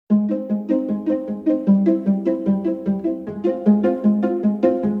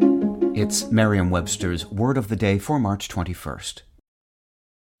That's Merriam-Webster's Word of the Day for March 21st.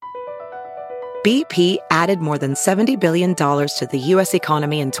 BP added more than $70 billion to the U.S.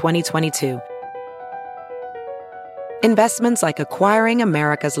 economy in 2022. Investments like acquiring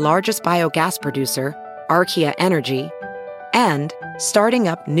America's largest biogas producer, Archaea Energy, and starting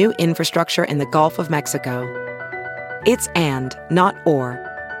up new infrastructure in the Gulf of Mexico. It's and, not or.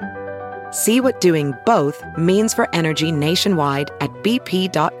 See what doing both means for energy nationwide at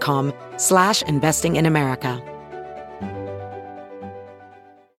bp.com/investing in America.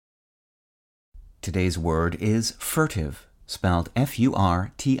 Today's word is furtive, spelled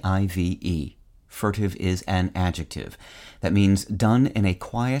F-U-R-T-I-V-E. Furtive is an adjective that means done in a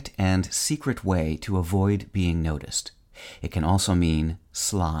quiet and secret way to avoid being noticed. It can also mean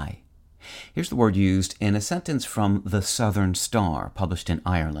sly. Here's the word used in a sentence from The Southern Star, published in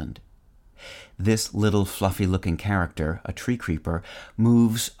Ireland. This little fluffy-looking character, a tree creeper,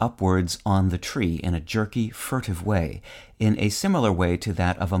 moves upwards on the tree in a jerky, furtive way, in a similar way to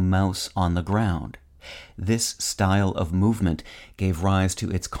that of a mouse on the ground. This style of movement gave rise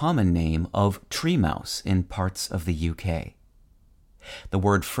to its common name of tree mouse in parts of the UK. The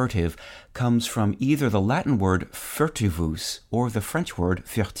word furtive comes from either the Latin word furtivus or the French word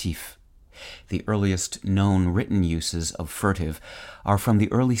furtif. The earliest known written uses of furtive are from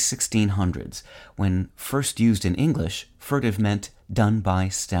the early 1600s, when first used in English, furtive meant done by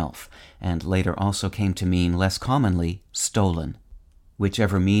stealth, and later also came to mean less commonly stolen.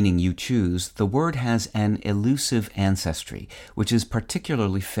 Whichever meaning you choose, the word has an elusive ancestry, which is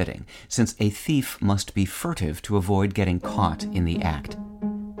particularly fitting, since a thief must be furtive to avoid getting caught in the act.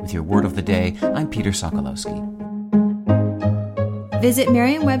 With your Word of the Day, I'm Peter Sokolowski. Visit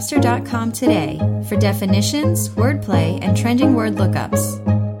Merriam-Webster.com today for definitions, wordplay, and trending word lookups.